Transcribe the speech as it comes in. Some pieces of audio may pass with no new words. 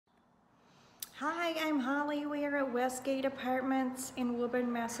Hi, I'm Holly. We are at Westgate Apartments in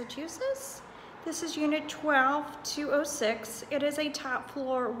Woburn, Massachusetts. This is unit 12206. It is a top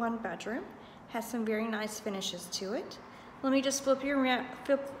floor, one bedroom. Has some very nice finishes to it. Let me just flip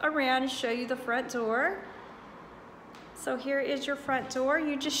around and show you the front door. So here is your front door.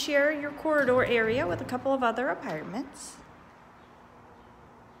 You just share your corridor area with a couple of other apartments.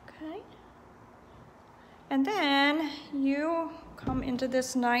 Okay. And then you come into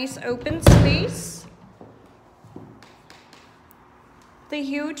this nice open space. The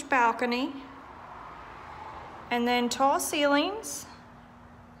huge balcony. And then tall ceilings,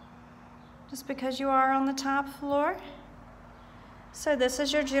 just because you are on the top floor. So this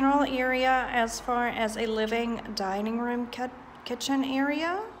is your general area as far as a living dining room kitchen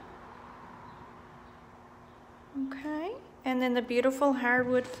area. Okay, and then the beautiful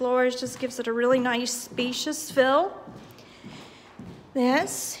hardwood floors just gives it a really nice spacious feel.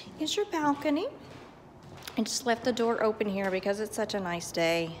 This is your balcony. I just left the door open here because it's such a nice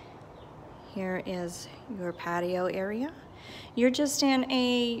day. Here is your patio area. You're just in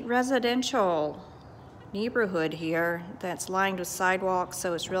a residential neighborhood here that's lined with sidewalks,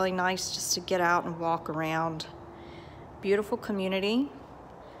 so it's really nice just to get out and walk around. Beautiful community.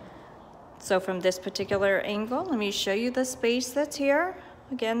 So from this particular angle, let me show you the space that's here.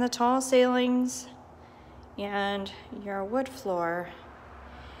 Again, the tall ceilings and your wood floor.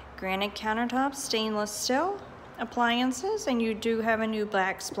 Granite countertops, stainless steel appliances, and you do have a new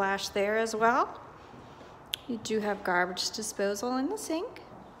backsplash there as well. You do have garbage disposal in the sink.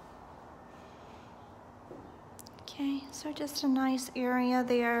 Okay, so just a nice area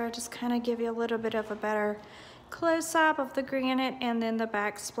there. Just kind of give you a little bit of a better close-up of the granite and then the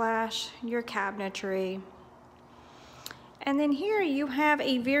backsplash, your cabinetry. And then here you have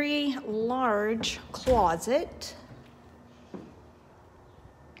a very large closet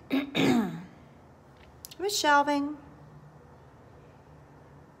with shelving.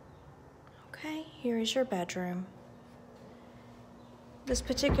 Okay, here is your bedroom. This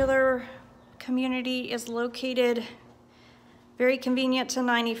particular community is located very convenient to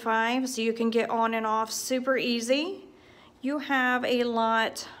 95, so you can get on and off super easy. You have a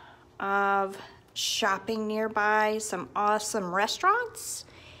lot of shopping nearby, some awesome restaurants.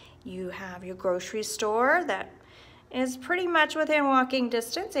 You have your grocery store that is pretty much within walking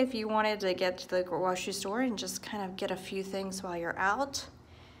distance if you wanted to get to the grocery store and just kind of get a few things while you're out.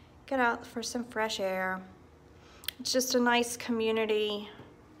 Get out for some fresh air. It's just a nice community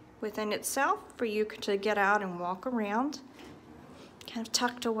within itself for you to get out and walk around, kind of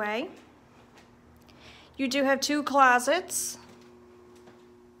tucked away. You do have two closets.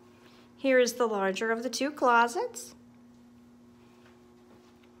 Here is the larger of the two closets.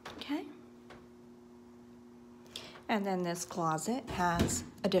 Okay. And then this closet has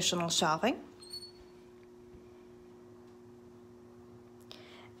additional shelving.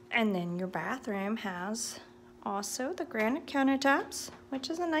 And then your bathroom has also the granite countertops, which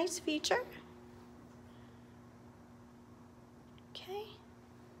is a nice feature. Okay.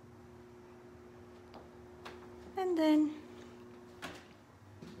 And then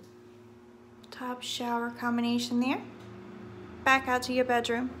top shower combination there. Back out to your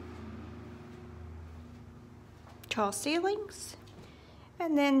bedroom. Tall ceilings.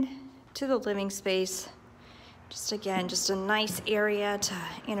 And then to the living space. Just again, just a nice area to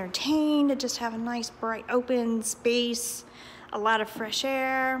entertain, to just have a nice bright open space, a lot of fresh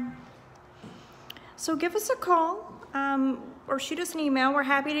air. So give us a call or shoot us an email. We're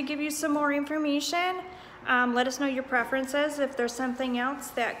happy to give you some more information. Let us know your preferences. If there's something else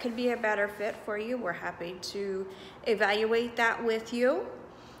that could be a better fit for you, we're happy to evaluate that with you.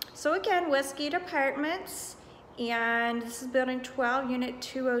 So again, Westgate Apartments, and this is building 12, unit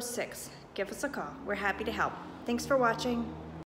 206. Give us a call. We're happy to help. Thanks for watching.